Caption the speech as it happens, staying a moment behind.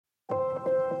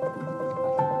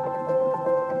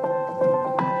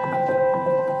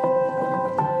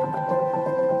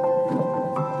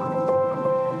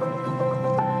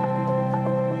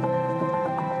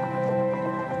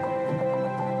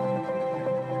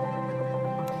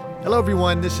Hello,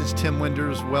 everyone. This is Tim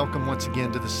Winders. Welcome once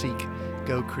again to the Seek,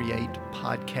 Go, Create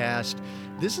podcast.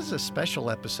 This is a special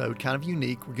episode, kind of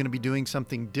unique. We're going to be doing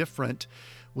something different.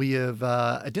 We have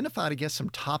identified, I guess,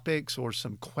 some topics or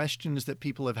some questions that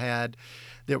people have had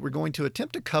that we're going to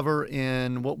attempt to cover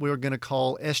in what we're going to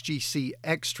call SGC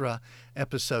Extra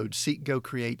episodes, Seek, Go,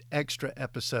 Create Extra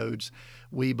episodes.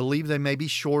 We believe they may be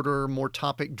shorter, more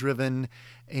topic-driven,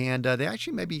 and they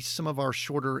actually may be some of our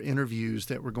shorter interviews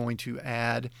that we're going to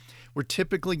add. We're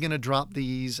typically going to drop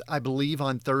these, I believe,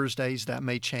 on Thursdays. That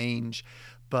may change.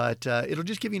 But it'll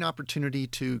just give you an opportunity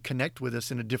to connect with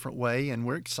us in a different way, and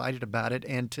we're excited about it.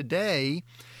 And today,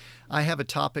 I have a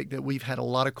topic that we've had a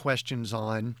lot of questions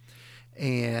on,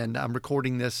 and I'm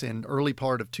recording this in early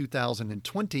part of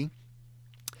 2020.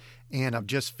 And I've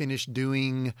just finished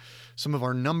doing some of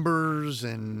our numbers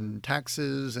and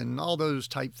taxes and all those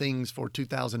type things for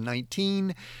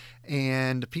 2019.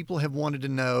 And people have wanted to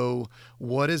know,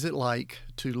 what is it like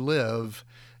to live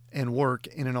and work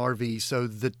in an RV? So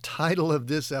the title of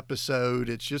this episode,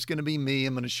 it's just going to be me.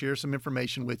 I'm going to share some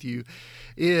information with you,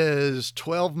 is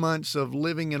 12 months of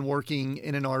living and working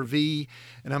in an RV.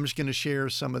 And I'm just going to share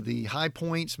some of the high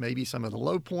points, maybe some of the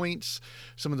low points,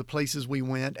 some of the places we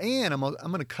went. And I'm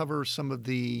going to cover some of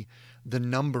the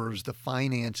numbers, the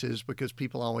finances, because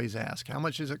people always ask, how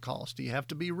much does it cost? Do you have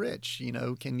to be rich? You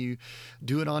know, can you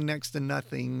do it on next to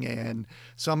nothing? And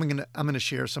so I'm going to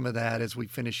share some of that as we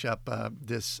finish up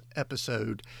this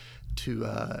episode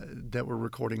that we're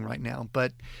recording right now.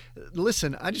 But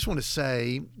listen, I just want to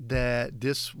say that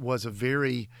this was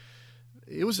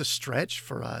it was a stretch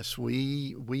for us.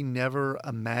 We never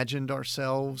imagined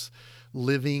ourselves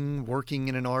living, working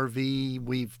in an RV.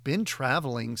 We've been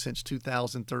traveling since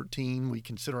 2013. We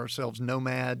consider ourselves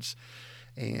nomads,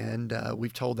 and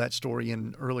we've told that story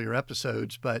in earlier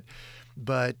episodes. But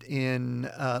in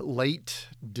late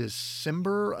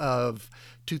December of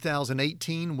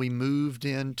 2018, we moved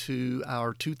into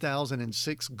our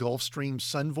 2006 Gulfstream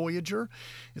Sun Voyager.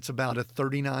 It's about a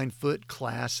 39-foot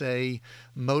Class A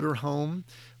motorhome.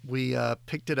 We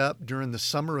picked it up during the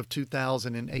summer of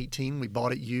 2018. We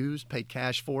bought it used, paid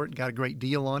cash for it, and got a great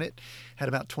deal on it. Had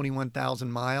about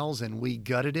 21,000 miles, and we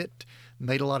gutted it,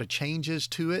 made a lot of changes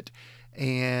to it.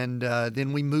 And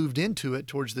then we moved into it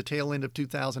towards the tail end of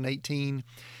 2018.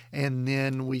 And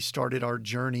then we started our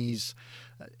journeys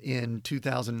in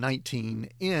 2019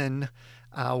 in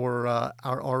our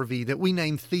RV that we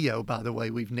named Theo, by the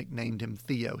way. We've nicknamed him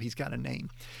Theo. He's got a name.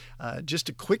 Just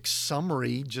a quick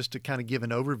summary, just to kind of give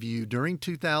an overview. During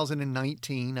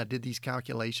 2019, I did these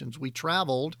calculations. We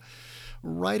traveled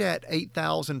right at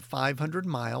 8,500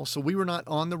 miles. So we were not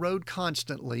on the road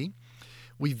constantly.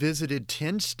 We visited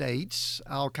 10 states.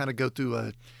 I'll kind of go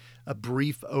through a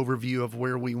brief overview of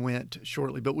where we went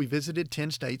shortly, but we visited 10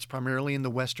 states, primarily in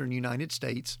the western United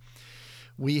States.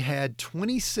 We had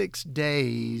 26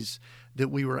 days that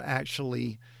we were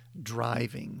actually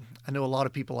driving. I know a lot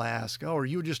of people ask, oh, are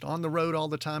you just on the road all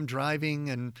the time driving?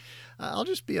 And I'll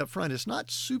just be upfront. It's not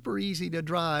super easy to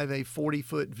drive a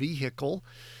 40-foot vehicle.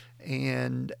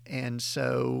 And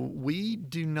so we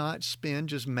do not spend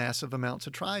just massive amounts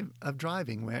of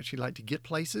driving. We actually like to get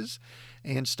places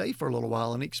and stay for a little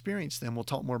while and experience them. We'll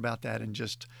talk more about that in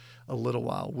just a little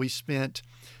while. We spent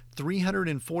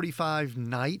 345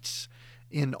 nights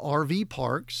in RV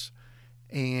parks,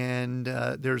 and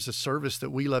there's a service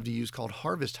that we love to use called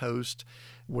Harvest Host,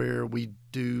 where we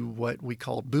do what we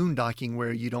call boondocking,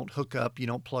 where you don't hook up, you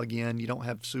don't plug in, you don't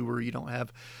have sewer, you don't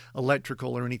have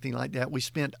electrical or anything like that. We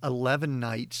spent 11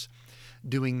 nights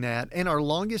doing that, and our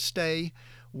longest stay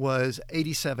was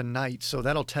 87 nights. So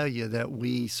that'll tell you that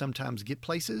we sometimes get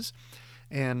places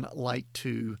and like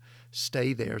to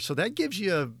stay there. So that gives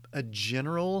you a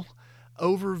general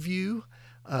overview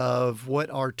of what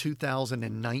our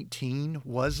 2019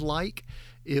 was like.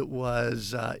 It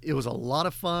was a lot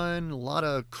of fun, a lot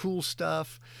of cool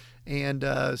stuff, and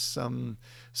some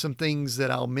things that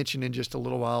I'll mention in just a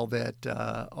little while that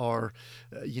are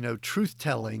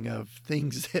truth-telling of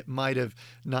things that might have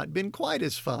not been quite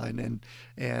as fun,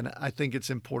 and I think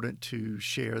it's important to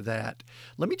share that.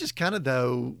 Let me just kind of,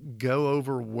 though, go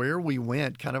over where we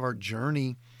went, kind of our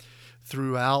journey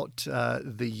throughout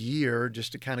the year,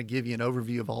 just to kind of give you an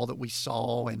overview of all that we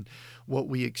saw and what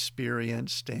we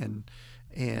experienced, and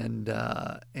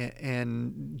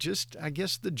just, I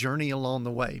guess, the journey along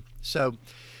the way. So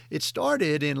it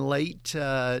started in late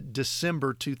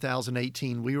December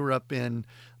 2018. We were up in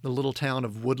the little town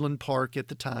of Woodland Park at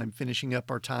the time, finishing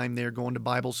up our time there, going to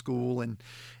Bible school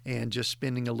and just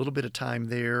spending a little bit of time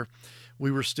there. We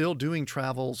were still doing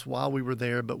travels while we were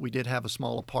there, but we did have a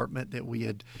small apartment that we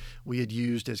had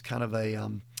used as kind of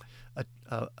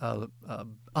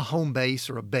a home base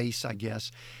or a base, I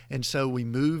guess. And so we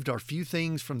moved our few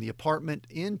things from the apartment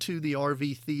into the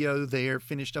RV Theo there,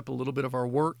 finished up a little bit of our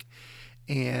work.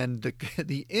 And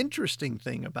the interesting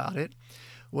thing about it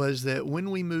was that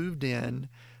when we moved in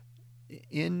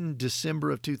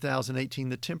December of 2018,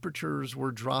 the temperatures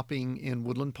were dropping in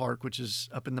Woodland Park, which is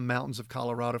up in the mountains of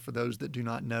Colorado. For those that do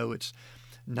not know, it's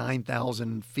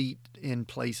 9,000 feet in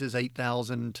places,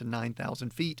 8,000 to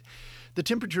 9,000 feet. The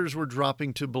temperatures were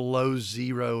dropping to below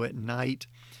zero at night.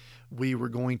 We were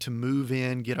going to move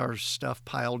in, get our stuff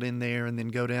piled in there, and then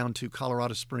go down to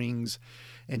Colorado Springs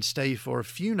and stay for a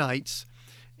few nights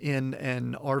in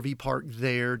an RV park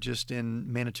there, just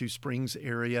in Manitou Springs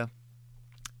area.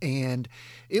 And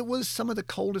it was some of the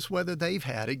coldest weather they've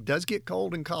had. It does get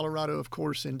cold in Colorado, of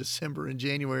course, in December and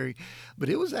January, but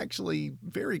it was actually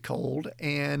very cold.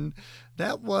 And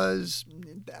that was,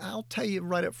 I'll tell you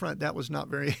right up front, that was not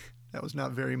very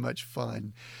much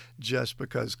fun, just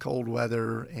because cold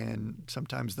weather and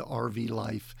sometimes the RV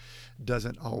life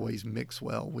doesn't always mix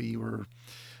well. We were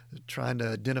trying to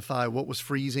identify what was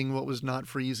freezing, what was not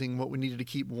freezing, what we needed to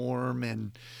keep warm.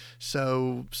 And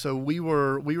so we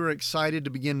were excited to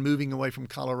begin moving away from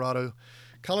Colorado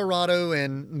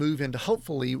and move into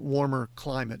hopefully warmer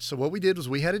climates. So what we did was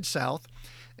we headed south,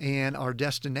 and our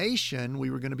destination, we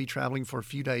were going to be traveling for a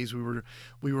few days. We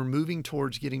were moving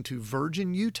towards getting to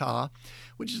Virgin, Utah,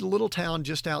 which is a little town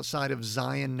just outside of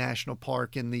Zion National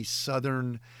Park in the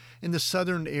southern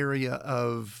area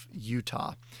of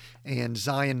Utah. And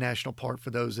Zion National Park, for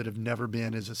those that have never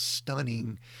been, is a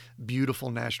stunning,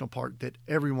 beautiful national park that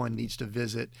everyone needs to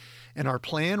visit. And our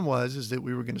plan is that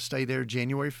we were going to stay there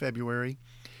January, February,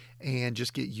 and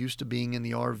just get used to being in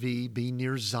the RV, be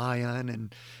near Zion,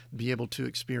 and be able to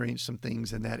experience some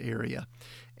things in that area.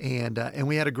 And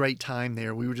we had a great time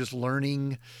there. We were just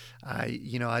learning.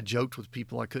 I joked with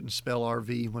people I couldn't spell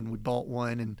RV when we bought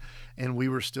one, and we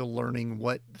were still learning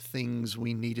what things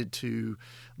we needed to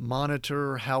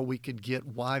monitor, how we could get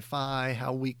Wi-Fi,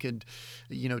 how we could,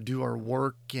 do our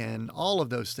work, and all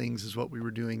of those things is what we were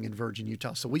doing in Virgin,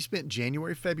 Utah. So we spent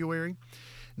January, February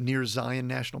near Zion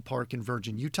National Park in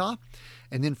Virgin, Utah.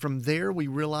 And then from there, we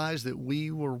realized that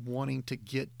we were wanting to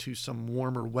get to some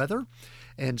warmer weather.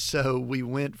 And so we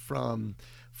went from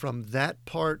that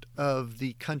part of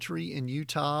the country in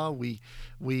Utah. We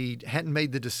hadn't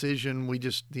made the decision.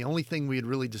 The only thing we had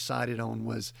really decided on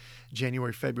was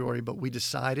January, February, but we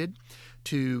decided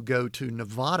to go to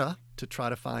Nevada to try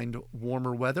to find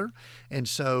warmer weather. And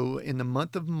so in the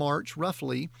month of March,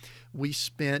 roughly, we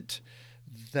spent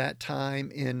that time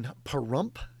in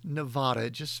Pahrump, Nevada.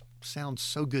 It just sounds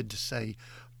so good to say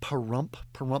Pahrump.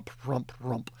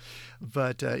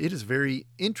 But it is a very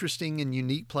interesting and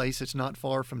unique place. It's not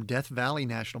far from Death Valley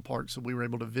National Park, so we were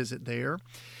able to visit there.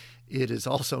 It is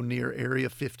also near Area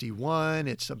 51.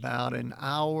 It's about an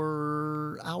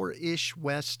hour-ish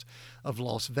west of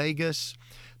Las Vegas.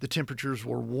 The temperatures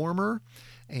were warmer,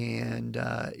 and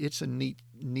it's a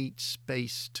neat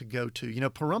space to go to.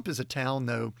 Pahrump is a town,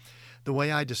 though. The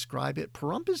way I describe it,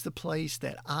 Pahrump is the place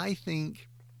that I think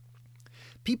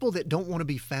people that don't want to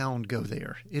be found go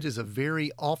there. It is a very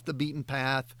off the beaten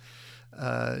path.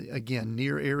 Again,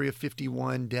 near Area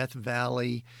 51, Death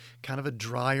Valley, kind of a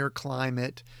drier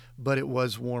climate, but it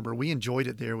was warmer. We enjoyed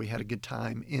it there. We had a good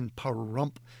time in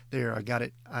Pahrump there. I got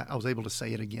it. I was able to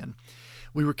say it again.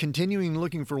 We were continuing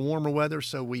looking for warmer weather,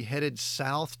 so we headed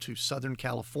south to Southern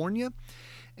California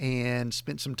and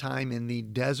spent some time in the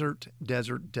desert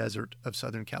of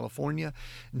Southern California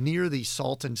near the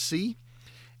Salton Sea.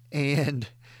 And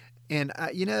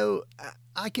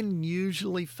I can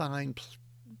usually find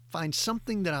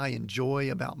something that I enjoy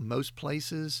about most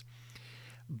places,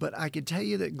 but I could tell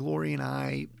you that Glory and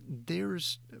I,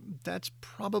 that's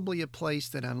probably a place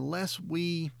that unless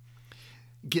we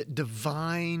get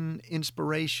divine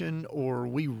inspiration or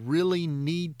we really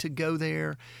need to go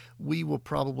there, we will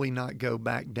probably not go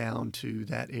back down to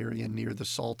that area near the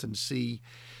Salton Sea.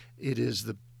 It is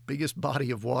the biggest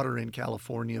body of water in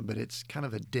California, but it's kind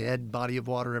of a dead body of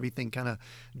water. Everything kind of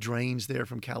drains there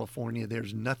from California.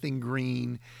 There's nothing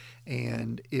green,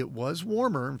 and it was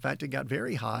warmer. In fact, it got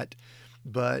very hot.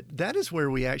 But that is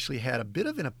where we actually had a bit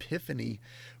of an epiphany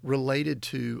related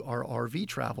to our RV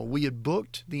travel. We had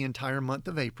booked the entire month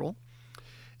of April,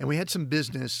 and we had some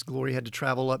business. Glory had to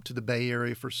travel up to the Bay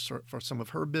Area for some of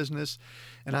her business,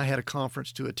 and I had a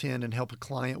conference to attend and help a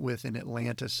client with in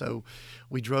Atlanta. So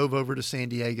we drove over to San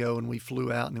Diego, and we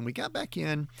flew out, and then we got back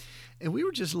in, and we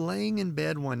were just laying in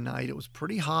bed one night. It was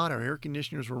pretty hot. Our air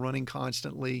conditioners were running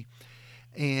constantly,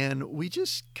 and we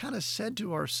just kind of said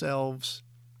to ourselves,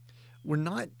 we're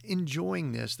not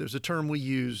enjoying this. There's a term we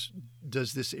use,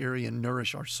 does this area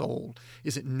nourish our soul?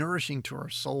 Is it nourishing to our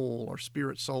soul, our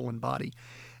spirit, soul, and body?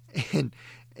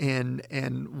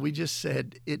 And we just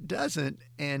said it doesn't.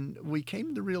 And we came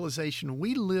to the realization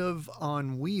we live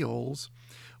on wheels.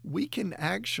 We can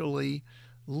actually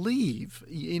leave.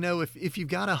 If you've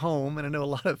got a home, and I know a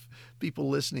lot of people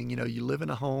listening, you live in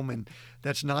a home, and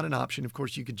that's not an option. Of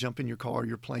course, you could jump in your car,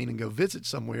 your plane, and go visit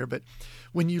somewhere. But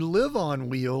when you live on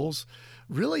wheels,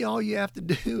 really all you have to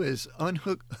do is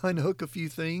unhook a few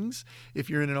things if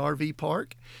you're in an RV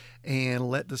park, and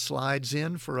let the slides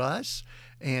in for us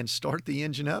and start the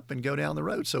engine up and go down the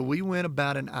road. So we went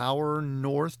about an hour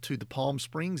north to the Palm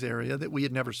Springs area that we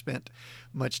had never spent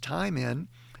much time in.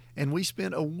 And we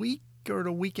spent a week or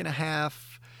a week and a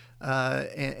half.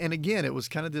 And again, it was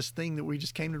kind of this thing that we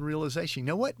just came to the realization, you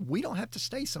know what? We don't have to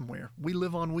stay somewhere. We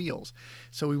live on wheels.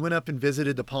 So we went up and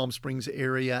visited the Palm Springs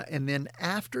area. And then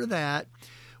after that,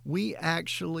 we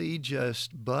actually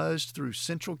just buzzed through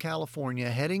Central California,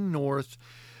 heading north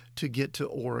to get to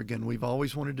Oregon. We've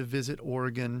always wanted to visit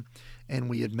Oregon, and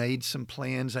we had made some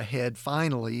plans ahead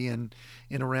finally. And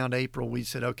in around April, we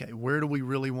said, okay, where do we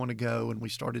really want to go? And we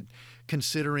started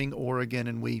considering Oregon,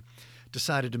 and we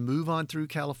decided to move on through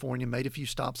California, made a few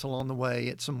stops along the way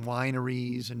at some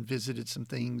wineries and visited some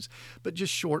things, but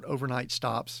just short overnight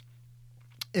stops.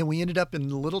 And we ended up in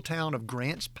the little town of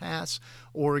Grants Pass,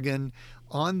 Oregon,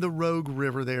 on the Rogue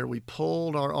River there. We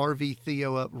pulled our RV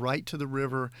Theo up right to the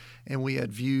river, and we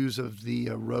had views of the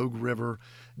Rogue River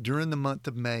during the month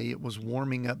of May. It was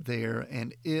warming up there,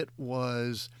 and it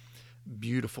was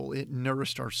beautiful. It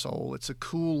nourished our soul. It's a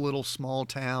cool little small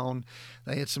town.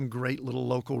 They had some great little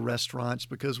local restaurants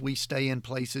because we stay in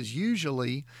places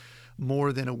usually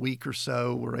more than a week or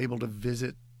so. We're able to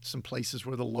visit some places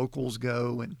where the locals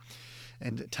go, and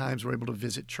at times we're able to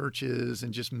visit churches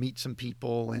and just meet some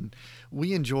people. And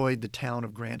we enjoyed the town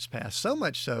of Grants Pass, so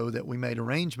much so that we made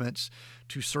arrangements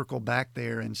to circle back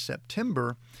there in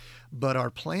September. But our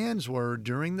plans were,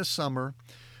 during the summer,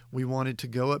 we wanted to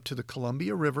go up to the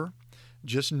Columbia River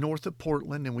just north of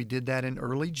Portland, and we did that in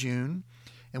early June,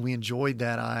 and we enjoyed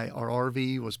that. Our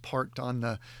RV was parked on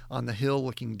the hill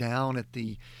looking down at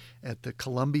the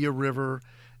Columbia River,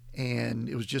 and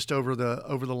it was just over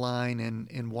the line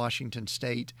in Washington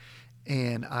State.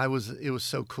 And it was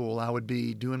so cool. I would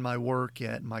be doing my work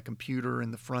at my computer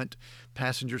in the front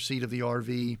passenger seat of the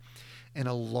RV, and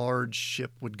a large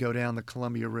ship would go down the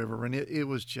Columbia River, and it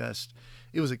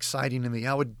was exciting to me.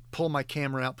 I would pull my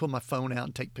camera out, pull my phone out,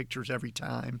 and take pictures every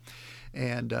time.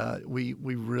 And we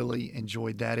really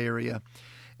enjoyed that area.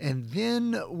 And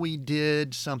then we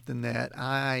did something that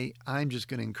I'm just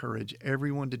going to encourage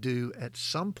everyone to do at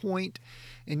some point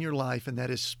in your life, and that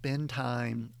is spend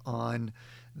time on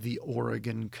the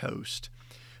Oregon coast.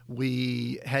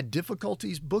 We had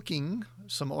difficulties booking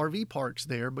some RV parks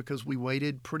there because we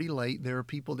waited pretty late. There are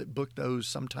people that book those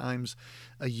sometimes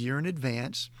a year in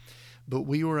advance. But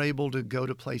we were able to go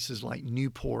to places like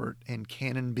Newport and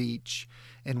Cannon Beach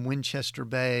and Winchester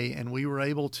Bay, and we were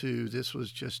able to, this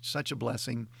was just such a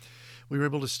blessing, we were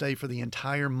able to stay for the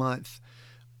entire month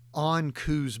on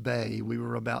Coos Bay. We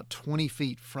were about 20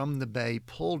 feet from the bay,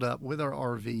 pulled up with our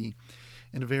RV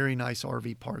in a very nice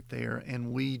RV park there,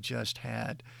 and we just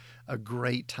had a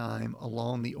great time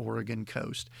along the Oregon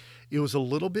coast. It was a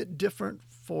little bit different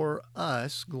for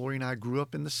us. Gloria and I grew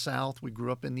up in the South. We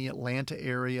grew up in the Atlanta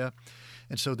area.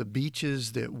 And so the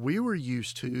beaches that we were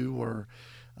used to were,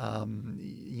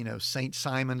 St.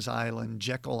 Simon's Island,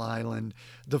 Jekyll Island,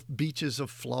 the beaches of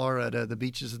Florida, the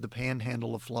beaches of the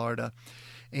Panhandle of Florida.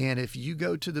 And if you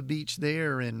go to the beach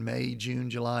there in May, June,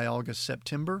 July, August,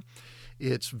 September,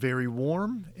 it's very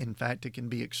warm. In fact, it can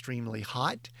be extremely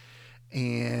hot.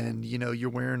 And, you're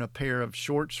wearing a pair of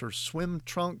shorts or swim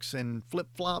trunks and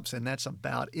flip-flops, and that's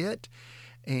about it.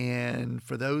 And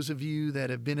for those of you that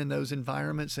have been in those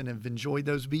environments and have enjoyed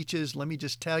those beaches, let me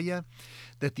just tell you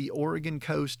that the Oregon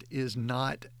coast is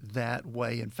not that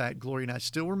way. In fact, Gloria and I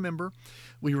still remember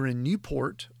we were in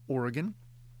Newport, Oregon,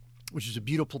 which is a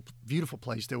beautiful, beautiful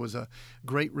place. There was a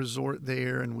great resort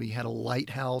there, and we had a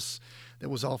lighthouse that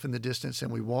was off in the distance,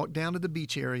 and we walked down to the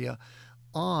beach area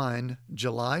on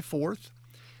July 4th.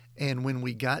 And when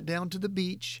we got down to the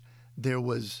beach, there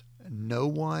was no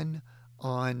one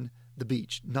on the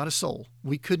beach, not a soul.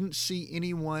 We couldn't see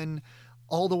anyone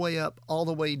all the way up, all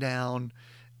the way down.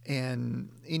 And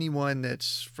anyone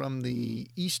that's from the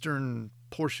eastern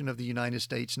portion of the United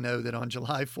States know that on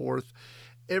July 4th,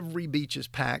 every beach is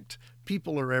packed.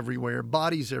 People are everywhere,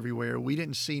 bodies everywhere. We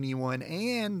didn't see anyone.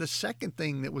 And the second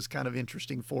thing that was kind of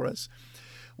interesting for us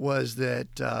was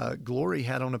that Glory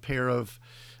had on a pair of,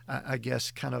 I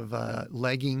guess, kind of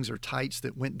leggings or tights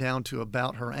that went down to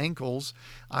about her ankles.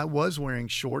 I was wearing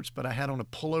shorts, but I had on a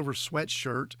pullover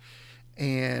sweatshirt,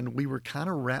 and we were kind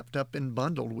of wrapped up and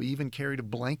bundled. We even carried a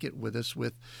blanket with us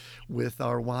with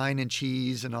our wine and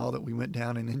cheese and all that we went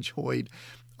down and enjoyed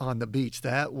on the beach.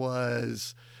 That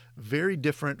was very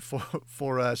different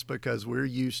for us, because we're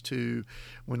used to,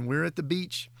 when we're at the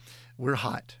beach, we're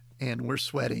hot and we're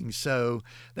sweating. So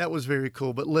that was very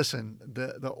cool. But listen,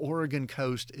 the Oregon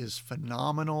coast is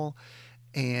phenomenal.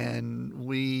 And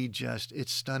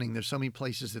it's stunning. There's so many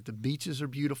places that the beaches are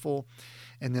beautiful.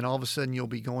 And then all of a sudden you'll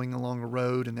be going along a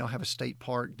road and they'll have a state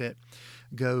park that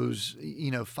goes,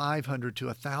 500 to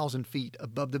 1,000 feet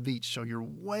above the beach. So you're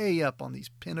way up on these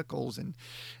pinnacles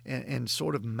and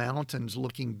sort of mountains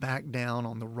looking back down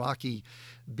on the rocky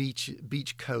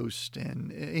beach coast.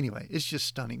 And anyway, it's just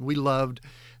stunning. We loved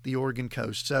the Oregon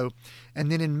coast. So,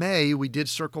 and then in May, we did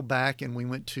circle back and we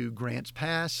went to Grants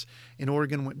Pass in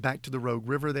Oregon, went back to the Rogue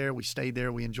River there. We stayed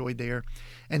there. We enjoyed there.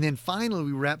 And then finally,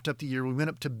 we wrapped up the year. We went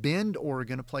up to Bend,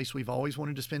 Oregon, a place we've always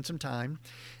wanted to spend some time.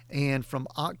 And from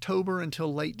October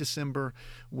until late December,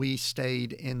 we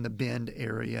stayed in the Bend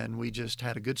area, and we just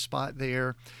had a good spot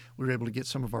there. We were able to get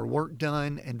some of our work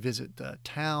done and visit the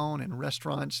town and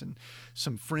restaurants and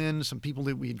some friends, some people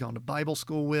that we had gone to Bible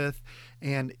school with,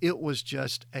 and it was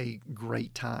just a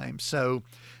great time. So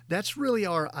that's really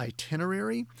our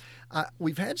itinerary.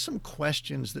 We've had some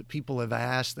questions that people have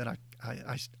asked that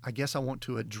I guess I want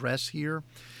to address here.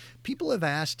 People have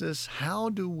asked us, how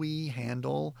do we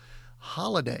handle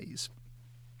holidays?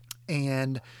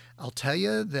 And I'll tell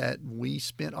you that we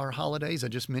spent our holidays, I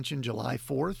just mentioned July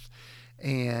 4th,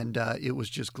 and it was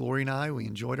just Glory and I. We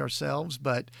enjoyed ourselves.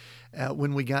 But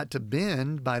when we got to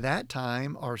Bend, by that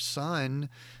time, our son,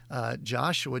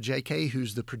 Joshua J.K.,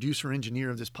 who's the producer engineer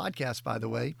of this podcast, by the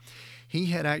way, he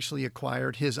had actually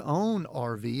acquired his own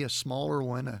RV, a smaller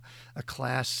one, a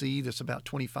Class C that's about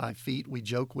 25 feet. We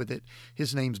joke with it.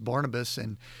 His name's Barnabas,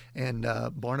 and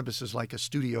Barnabas is like a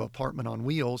studio apartment on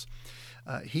wheels.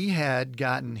 He had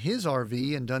gotten his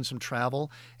RV and done some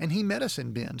travel, and he met us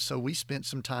in Bend, so we spent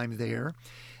some time there.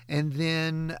 And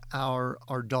then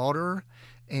our daughter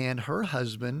and her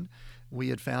husband, we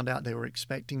had found out they were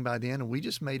expecting by then, and we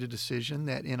just made a decision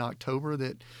that in October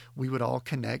that we would all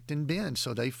connect in Bend.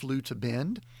 So they flew to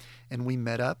Bend, and we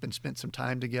met up and spent some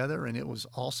time together, and it was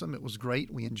awesome. It was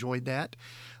great. We enjoyed that.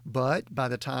 But by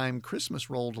the time Christmas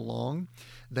rolled along,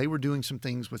 they were doing some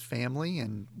things with family,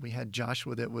 and we had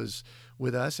Joshua that was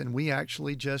with us, and we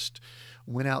actually just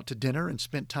went out to dinner and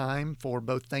spent time for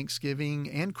both Thanksgiving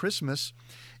and Christmas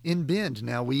in Bend.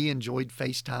 Now, we enjoyed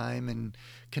FaceTime and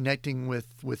connecting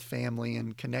with family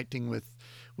and connecting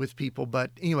with people.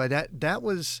 But anyway, that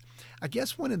was, I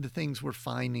guess, one of the things we're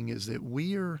finding is that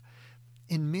we're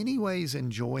in many ways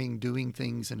enjoying doing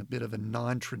things in a bit of a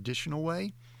non-traditional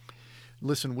way.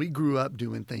 Listen, we grew up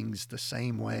doing things the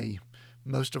same way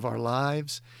most of our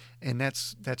lives, and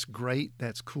that's great.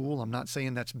 That's cool. I'm not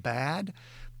saying that's bad,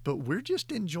 but we're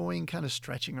just enjoying kind of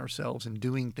stretching ourselves and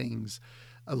doing things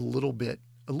a little bit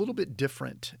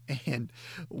different. And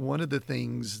one of the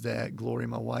things that Gloria,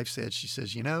 my wife, said, she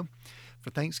says, for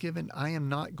Thanksgiving, I am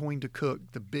not going to cook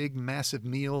the big, massive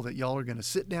meal that y'all are going to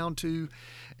sit down to,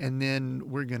 and then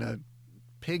we're going to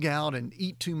pig out and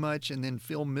eat too much and then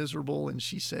feel miserable. And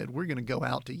she said, we're going to go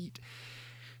out to eat.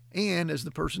 And as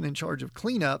the person in charge of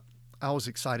cleanup, I was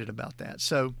excited about that.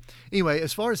 So anyway,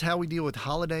 as far as how we deal with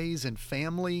holidays and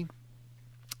family,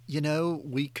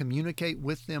 we communicate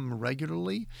with them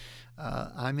regularly.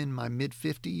 I'm in my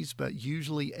mid-50s, but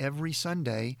usually every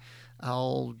Sunday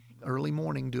I'll early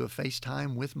morning do a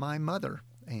FaceTime with my mother.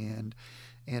 And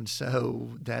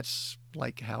so that's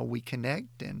like how we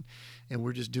connect, and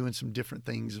we're just doing some different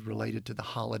things related to the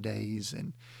holidays,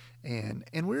 and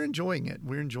we're enjoying it.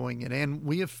 We're enjoying it. And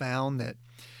we have found that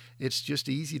it's just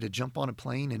easy to jump on a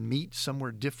plane and meet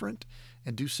somewhere different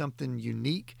and do something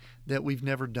unique that we've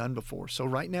never done before. So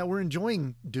right now we're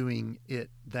enjoying doing it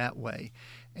that way.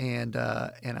 And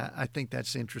I think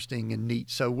that's interesting and neat.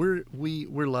 So we're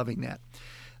loving that.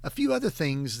 A few other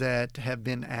things that have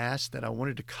been asked that I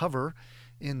wanted to cover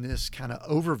in this kind of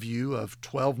overview of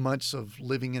 12 months of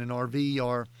living in an RV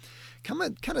are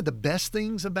kind of the best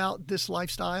things about this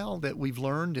lifestyle that we've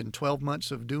learned in 12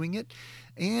 months of doing it,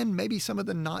 and maybe some of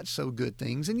the not so good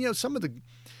things. And some of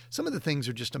the things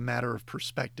are just a matter of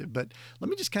perspective. But let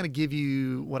me just kind of give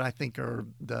you what I think are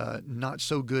the not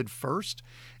so good first,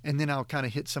 and then I'll kind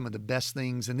of hit some of the best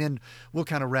things, and then we'll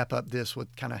kind of wrap up this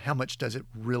with kind of how much does it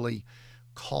really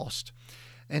cost.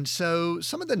 And so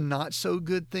some of the not so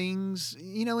good things,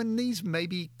 and these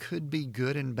maybe could be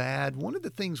good and bad. One of the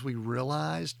things we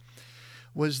realized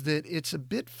was that it's a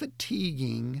bit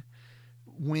fatiguing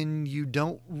when you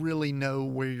don't really know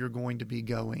where you're going to be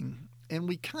going. And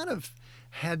we kind of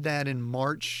had that in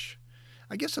March,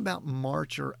 I guess about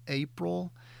March or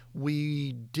April.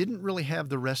 We didn't really have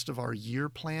the rest of our year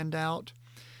planned out.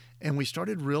 And we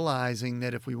started realizing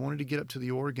that if we wanted to get up to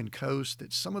the Oregon coast,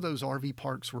 that some of those RV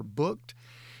parks were booked.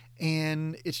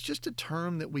 And it's just a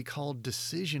term that we call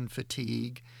decision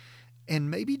fatigue and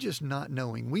maybe just not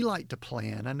knowing. We like to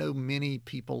plan. I know many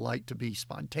people like to be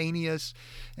spontaneous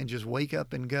and just wake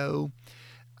up and go.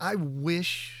 I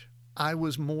wish I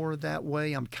was more that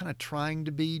way. I'm kind of trying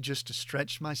to be just to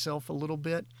stretch myself a little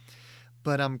bit,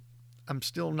 but I'm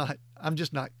still not, I'm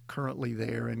just not currently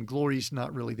there, and Glory's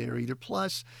not really there either.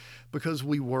 Plus, because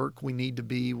we work, we need to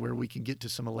be where we can get to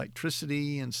some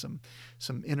electricity and some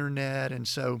internet. And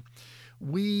so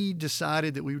we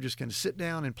decided that we were just going to sit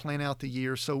down and plan out the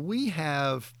year. So we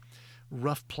have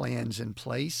rough plans in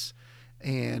place,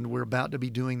 and we're about to be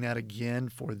doing that again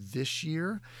for this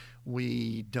year.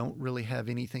 We don't really have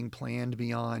anything planned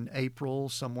beyond April.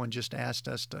 Someone just asked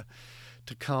us to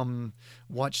come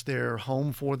watch their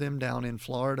home for them down in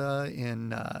Florida in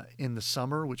the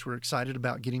summer, which we're excited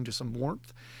about getting to some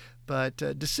warmth. But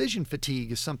decision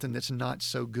fatigue is something that's not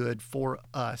so good for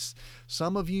us.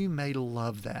 Some of you may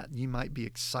love that. You might be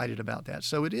excited about that.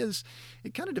 So it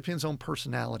kind of depends on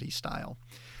personality style.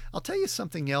 I'll tell you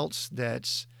something else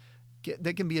that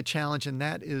can be a challenge, and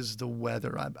that is the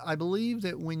weather. I believe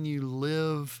that when you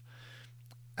live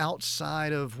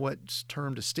outside of what's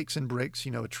termed a sticks and bricks,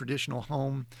 a traditional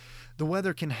home, the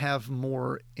weather can have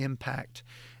more impact.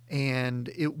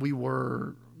 And we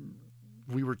were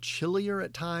chillier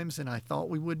at times than I thought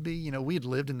we would be. We had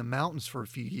lived in the mountains for a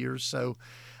few years, so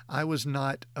I was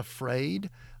not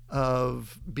afraid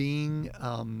of being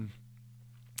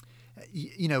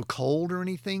cold or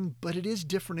anything, but it is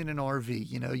different in an RV.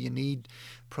 You need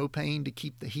propane to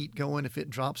keep the heat going if it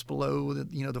drops below the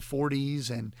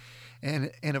 40s,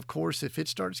 and of course, if it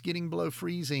starts getting below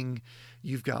freezing,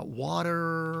 you've got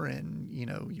water and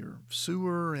your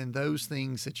sewer and those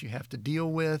things that you have to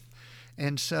deal with.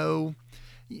 And so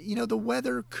the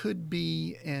weather could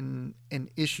be an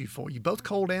issue for you, both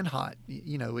cold and hot.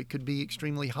 It could be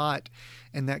extremely hot,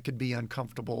 and that could be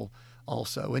uncomfortable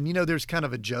also. And there's kind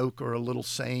of a joke or a little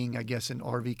saying, I guess, in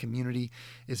RV community,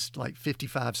 is like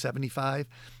 55, 75,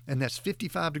 and that's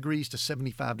 55 degrees to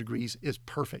 75 degrees is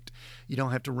perfect. You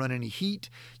don't have to run any heat.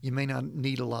 You may not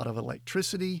need a lot of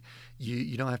electricity.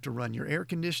 You don't have to run your air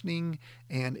conditioning,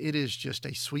 and it is just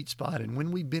a sweet spot. And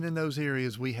when we've been in those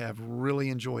areas, we have really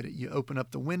enjoyed it. You open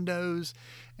up the windows,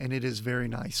 and it is very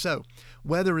nice. So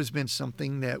weather has been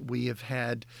something that we have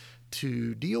had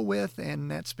to deal with, and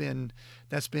that's been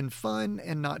fun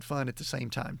and not fun at the same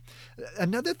time.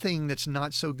 Another thing that's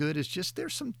not so good is just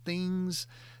there's some things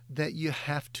that you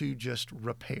have to just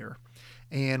repair.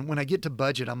 And when I get to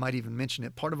budget, I might even mention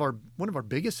it. One of our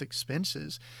biggest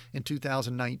expenses in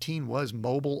 2019 was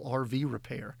mobile RV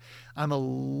repair. I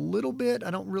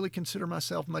don't really consider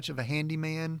myself much of a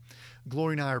handyman.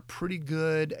 Glory and I are pretty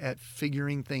good at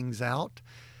figuring things out.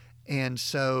 And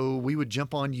so we would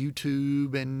jump on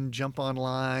YouTube and jump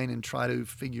online and try to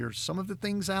figure some of the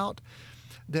things out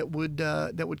that would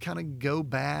kind of go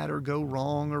bad or go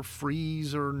wrong or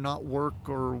freeze or not work,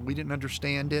 or we didn't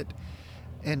understand it.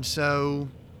 And so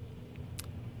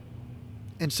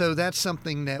that's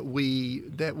something that we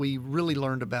really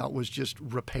learned about, was just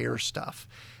repair stuff.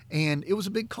 And it was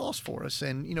a big cost for us.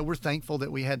 And, we're thankful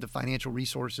that we had the financial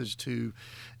resources to,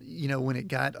 when it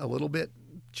got a little bit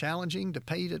challenging, to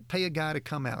pay a guy to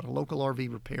come out, a local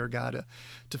RV repair guy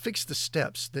to fix the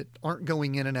steps that aren't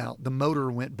going in and out. The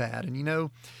motor went bad. And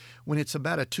when it's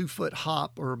about a 2-foot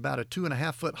hop or about a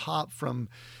 2.5-foot hop from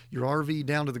your RV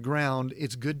down to the ground,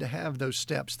 it's good to have those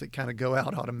steps that kind of go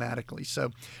out automatically. So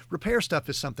repair stuff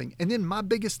is something. And then my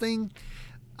biggest thing,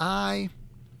 I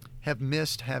have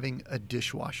missed having a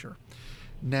dishwasher.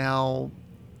 Now,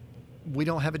 we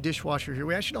don't have a dishwasher here.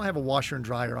 We actually don't have a washer and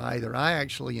dryer either. I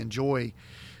actually enjoy,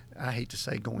 I hate to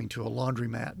say, going to a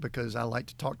laundromat, because I like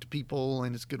to talk to people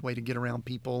and it's a good way to get around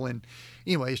people. And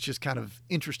anyway, it's just kind of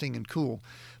interesting and cool.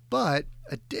 But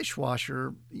a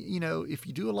dishwasher, if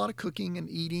you do a lot of cooking and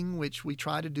eating, which we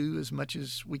try to do as much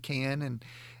as we can,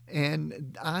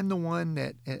 and I'm the one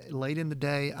that late in the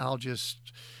day, I'll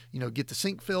just, get the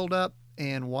sink filled up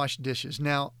and wash dishes.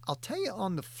 Now, I'll tell you,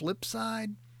 on the flip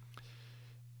side,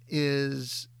 it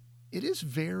is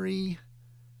very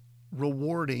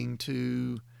rewarding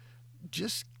to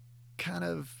just kind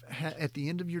of at the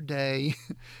end of your day,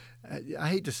 I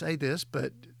hate to say this,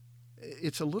 but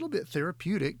it's a little bit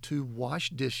therapeutic to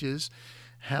wash dishes,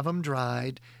 have them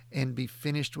dried, and be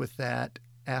finished with that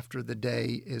after the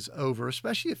day is over,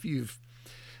 especially if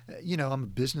I'm a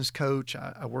business coach.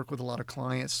 I work with a lot of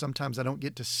clients. Sometimes I don't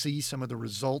get to see some of the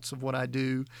results of what I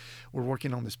do. We're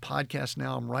working on this podcast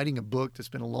now. I'm writing a book that's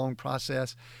been a long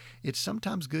process. It's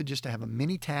sometimes good just to have a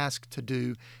mini task to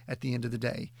do at the end of the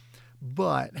day.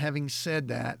 But having said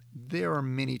that, there are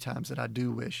many times that I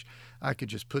do wish I could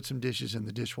just put some dishes in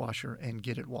the dishwasher and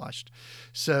get it washed.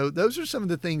 So those are some of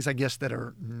the things, I guess, that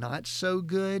are not so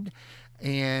good.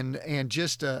 And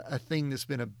just a thing that's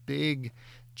been a big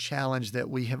challenge that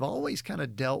we have always kind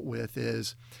of dealt with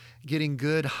is getting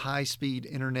good high-speed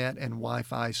internet and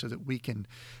Wi-Fi so that we can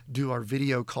do our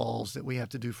video calls that we have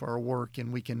to do for our work,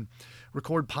 and we can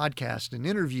record podcasts and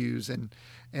interviews,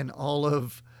 and all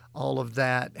of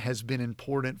that has been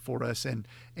important for us. And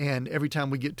every time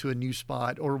we get to a new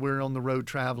spot or we're on the road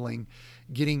traveling,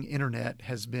 getting internet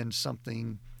has been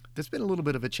something that's been a little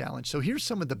bit of a challenge. So here's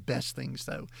some of the best things,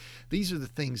 though. These are the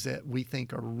things that we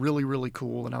think are really, really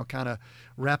cool, and I'll kind of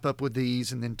wrap up with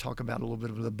these and then talk about a little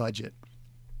bit of the budget.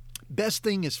 Best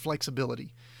thing is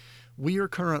flexibility. We are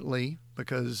currently,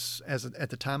 because at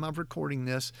the time of recording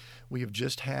this, we have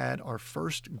just had our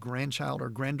first grandchild or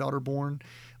granddaughter born.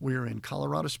 We are in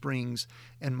Colorado Springs,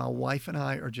 and my wife and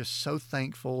I are just so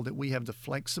thankful that we have the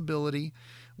flexibility.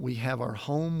 We have our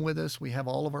home with us. We have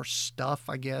all of our stuff,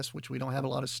 I guess, which we don't have a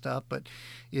lot of stuff, but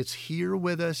it's here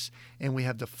with us, and we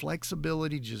have the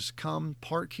flexibility to just come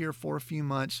park here for a few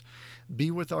months,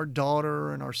 be with our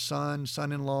daughter and our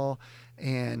son-in-law,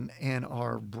 and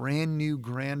our brand new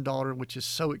granddaughter, which is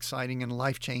so exciting and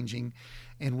life-changing,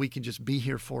 and we can just be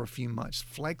here for a few months.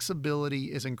 Flexibility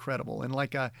is incredible. And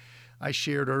like I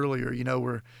shared earlier,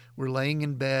 we're laying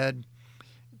in bed,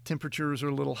 temperatures are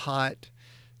a little hot,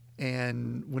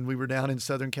 and when we were down in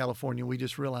Southern California, we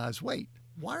just realized, wait,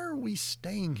 why are we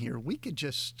staying here? We could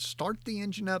just start the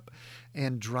engine up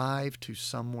and drive to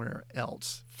somewhere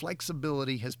else.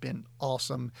 Flexibility has been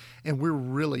awesome, and we're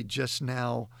really just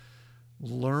now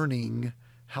learning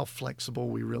how flexible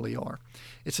we really are.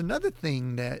 It's another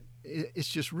thing that it's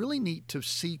just really neat to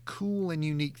see cool and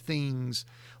unique things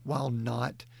while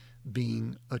not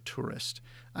being a tourist.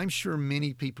 I'm sure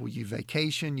many people, you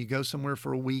vacation, you go somewhere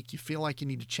for a week, you feel like you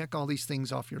need to check all these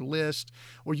things off your list,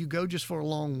 or you go just for a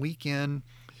long weekend.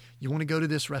 You want to go to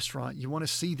this restaurant, you want to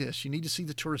see this, you need to see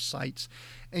the tourist sites,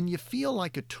 and you feel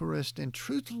like a tourist. And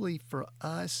truthfully, for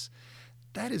us,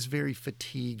 that is very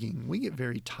fatiguing. We get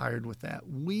very tired with that.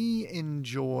 We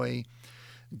enjoy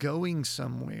going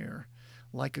somewhere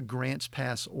like a Grants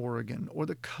Pass, Oregon, or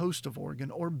the coast of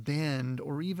Oregon, or Bend,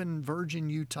 or even Virgin,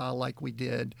 Utah, like we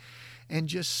did, and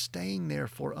just staying there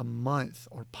for a month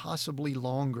or possibly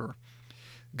longer,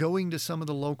 going to some of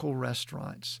the local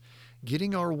restaurants,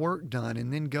 getting our work done,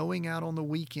 and then going out on the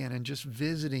weekend and just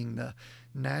visiting the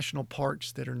national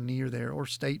parks that are near there, or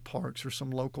state parks, or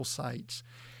some local sites.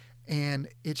 And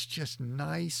it's just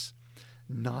nice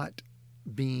not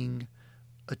being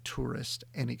a tourist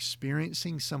and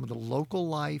experiencing some of the local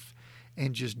life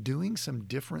and just doing some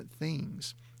different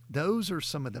things. Those are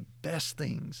some of the best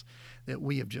things that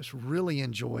we have just really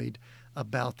enjoyed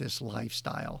about this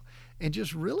lifestyle. And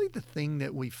just really the thing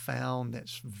that we found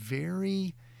that's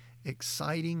very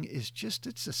exciting is just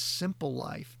it's a simple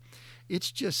life.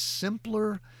 It's just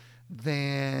simpler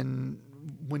than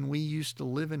when we used to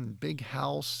live in big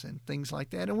house and things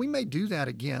like that. And we may do that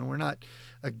again. We're not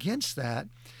against that.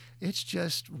 It's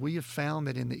just we have found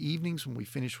that in the evenings when we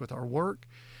finish with our work,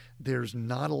 there's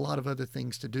not a lot of other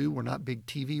things to do. We're not big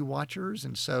TV watchers.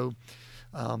 And so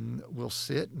we'll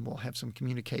sit and we'll have some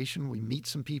communication. We meet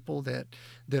some people that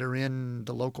are in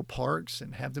the local parks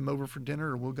and have them over for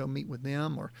dinner, or we'll go meet with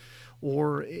them,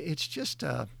 or it's just,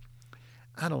 I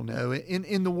don't know.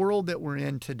 In the world that we're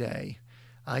in today,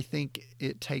 I think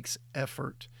it takes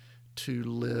effort to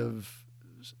live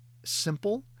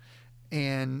simple,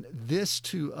 and this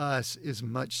to us is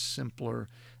much simpler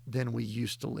than we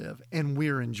used to live, and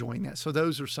we're enjoying that. So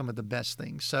those are some of the best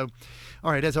things. So,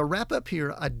 all right, as I wrap up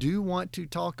here, I do want to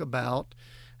talk about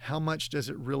how much does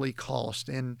it really cost.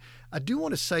 And I do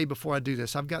want to say before I do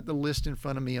this, I've got the list in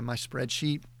front of me in my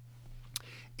spreadsheet.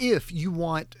 If you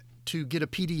want to get a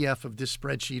PDF of this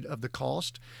spreadsheet of the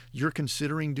cost, you're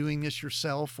considering doing this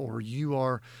yourself, or you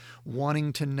are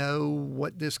wanting to know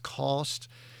what this costs,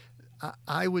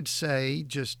 I would say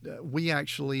just we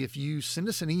actually, if you send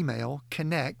us an email,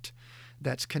 connect,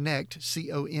 that's connect,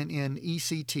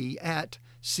 CONNECT, at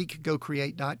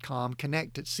seekgocreate.com,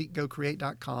 connect at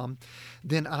seekgocreate.com,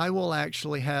 then I will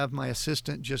actually have my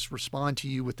assistant just respond to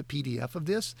you with the PDF of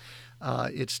this.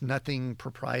 It's nothing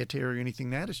proprietary or anything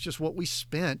that. It's just what we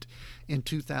spent in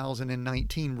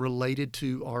 2019 related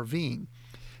to RVing.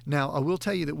 Now, I will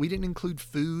tell you that we didn't include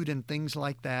food and things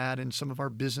like that and some of our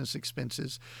business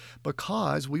expenses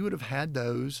because we would have had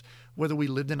those whether we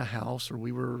lived in a house or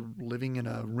we were living in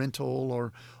a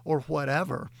rental or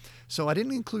whatever. So I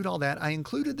didn't include all that. I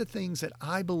included the things that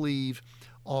I believe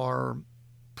are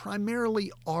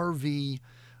primarily RV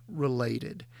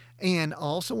related. And I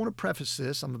also want to preface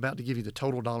this, I'm about to give you the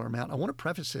total dollar amount. I want to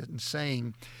preface it in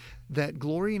saying that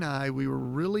Glory and I, we were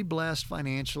really blessed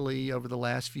financially over the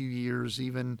last few years,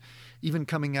 even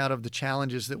coming out of the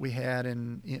challenges that we had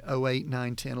in 08,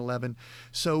 9, 10, 11.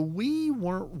 So we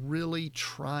weren't really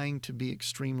trying to be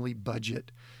extremely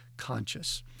budget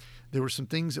conscious. There were some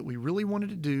things that we really wanted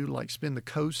to do, like spend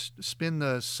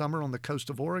the summer on the coast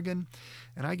of Oregon.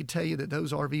 And I could tell you that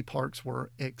those RV parks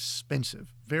were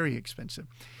expensive, very expensive.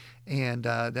 And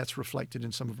that's reflected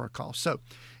in some of our costs. So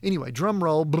anyway, drum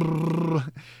roll.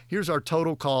 Brrr, here's our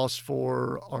total cost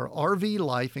for our RV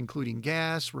life, including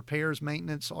gas, repairs,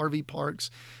 maintenance, RV parks,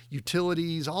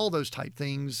 utilities, all those type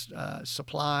things,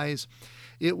 supplies.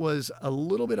 It was a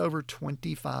little bit over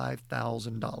 $25,000,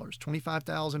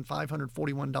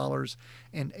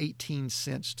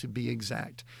 $25,541.18 to be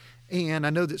exact. And I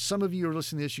know that some of you are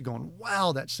listening to this, you're going,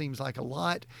 wow, that seems like a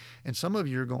lot. And some of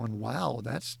you are going, wow,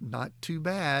 that's not too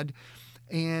bad.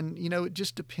 And, it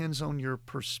just depends on your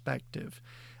perspective.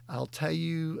 I'll tell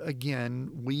you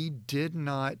again, we did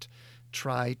not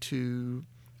try to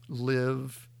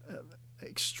live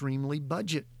extremely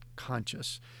budget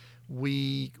conscious.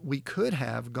 We could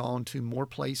have gone to more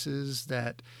places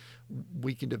that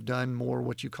we could have done more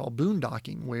what you call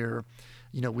boondocking, where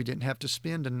we didn't have to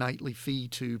spend a nightly fee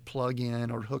to plug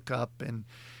in or hook up and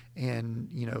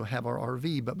have our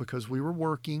RV. But because we were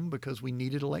working, because we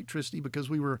needed electricity, because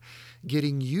we were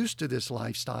getting used to this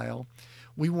lifestyle,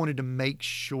 we wanted to make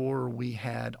sure we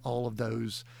had all of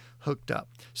those hooked up.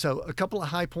 So a couple of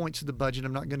high points of the budget.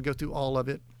 I'm not going to go through all of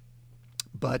it.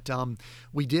 But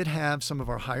we did have some of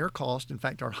our higher costs. In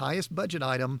fact, our highest budget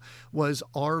item was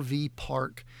RV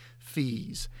park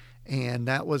fees. And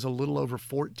that was a little over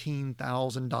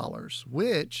 $14,000,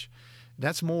 which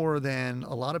that's more than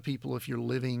a lot of people if you're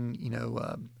living,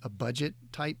 a budget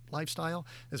type lifestyle.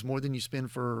 That's more than you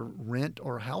spend for rent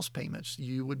or house payments.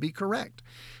 You would be correct.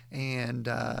 And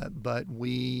but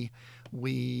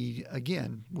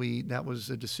that was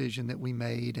a decision that we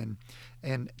made,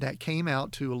 and that came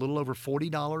out to a little over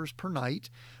 $40 per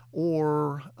night,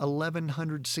 or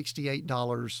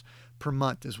 $1,168 per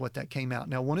month is what that came out.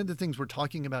 Now, one of the things we're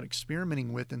talking about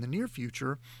experimenting with in the near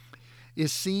future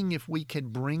is seeing if we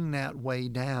could bring that way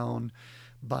down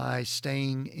by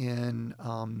staying in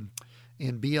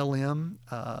BLM,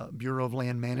 Bureau of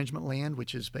Land Management land,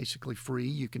 which is basically free.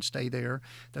 You can stay there.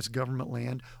 That's government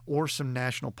land. Or some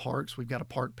national parks. We've got a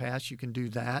park pass. You can do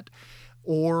that.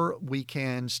 Or we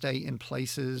can stay in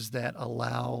places that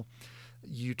allow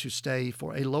you to stay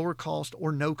for a lower cost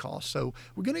or no cost. So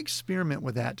we're going to experiment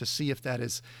with that to see if that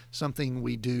is something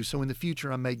we do. So in the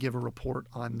future, I may give a report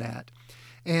on that.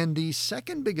 And the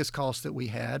second biggest cost that we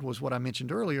had was what I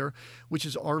mentioned earlier, which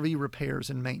is RV repairs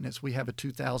and maintenance. We have a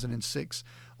 2006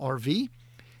 RV,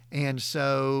 and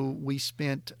so we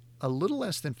spent a little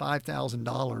less than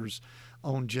 $5,000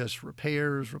 on just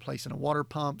repairs, replacing a water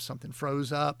pump, something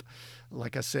froze up.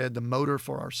 Like I said, the motor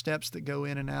for our steps that go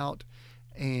in and out.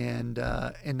 And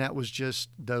that was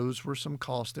those were some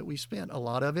costs that we spent. A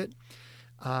lot of it,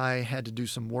 I had to do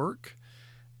some work.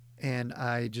 And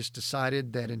I just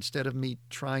decided that instead of me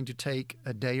trying to take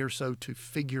a day or so to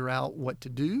figure out what to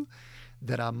do,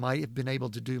 that I might have been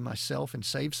able to do myself and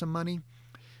save some money,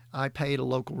 I paid a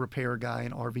local repair guy,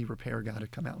 an RV repair guy, to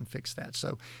come out and fix that.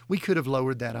 So we could have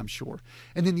lowered that, I'm sure.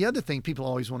 And then the other thing people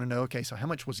always want to know, okay, so how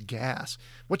much was gas?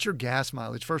 What's your gas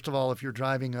mileage? First of all, if you're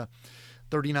driving a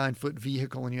 39-foot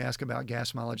vehicle and you ask about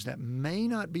gas mileage, that may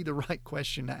not be the right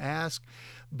question to ask,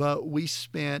 but we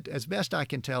spent, as best I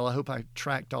can tell, I hope I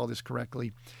tracked all this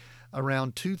correctly,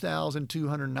 around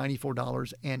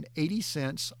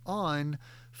 $2,294.80 on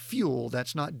fuel.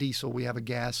 That's not diesel. We have a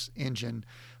gas engine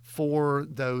for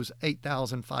those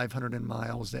 8,500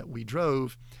 miles that we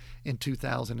drove in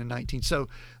 2019. So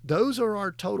those are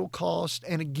our total costs.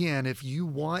 And again, if you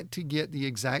want to get the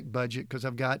exact budget, because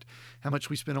I've got how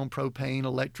much we spent on propane,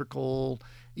 electrical,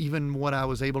 even what I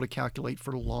was able to calculate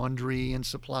for laundry and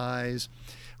supplies,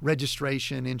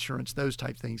 registration, insurance, those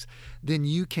type things, then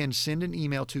you can send an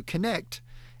email to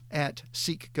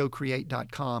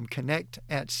connect@seekgocreate.com,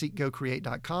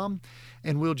 connect@seekgocreate.com,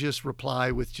 and we'll just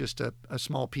reply with just a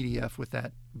small PDF with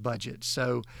that budget.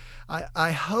 So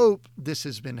I hope this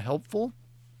has been helpful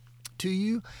to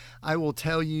you. I will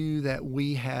tell you that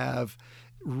we have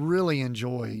really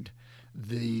enjoyed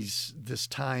this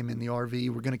time in the RV.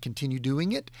 We're going to continue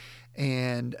doing it.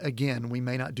 And again, we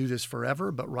may not do this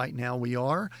forever, but right now we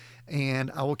are.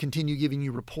 And I will continue giving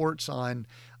you reports on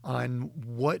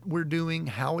what we're doing,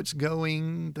 how it's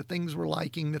going, the things we're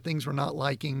liking, the things we're not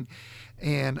liking.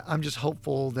 And I'm just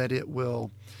hopeful that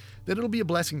it'll be a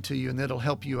blessing to you, and that it'll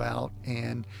help you out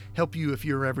and help you if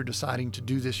you're ever deciding to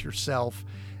do this yourself.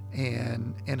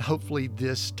 And hopefully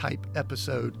this type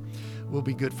episode will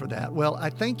be good for that. Well, I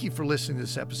thank you for listening to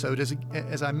this episode.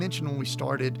 As I mentioned when we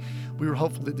started, we were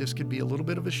hopeful that this could be a little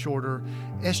bit of a shorter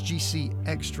SGC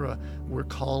Extra, we're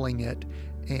calling it.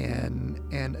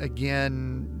 And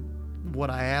again, what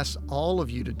I ask all of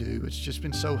you to do, it's just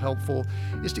been so helpful,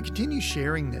 is to continue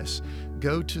sharing this.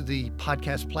 Go to the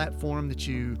podcast platform that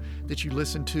you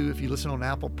listen to. If you listen on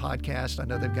Apple Podcasts, I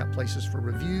know they've got places for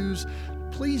reviews.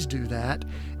 Please do that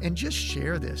and just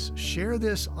share this. Share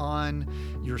this on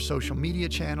your social media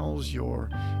channels, your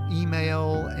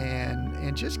email,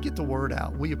 and just get the word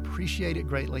out. We appreciate it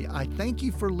greatly. I thank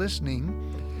you for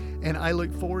listening, and I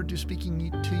look forward to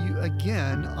speaking to you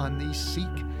again on the Seek,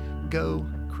 Go,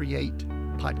 Create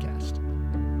podcast.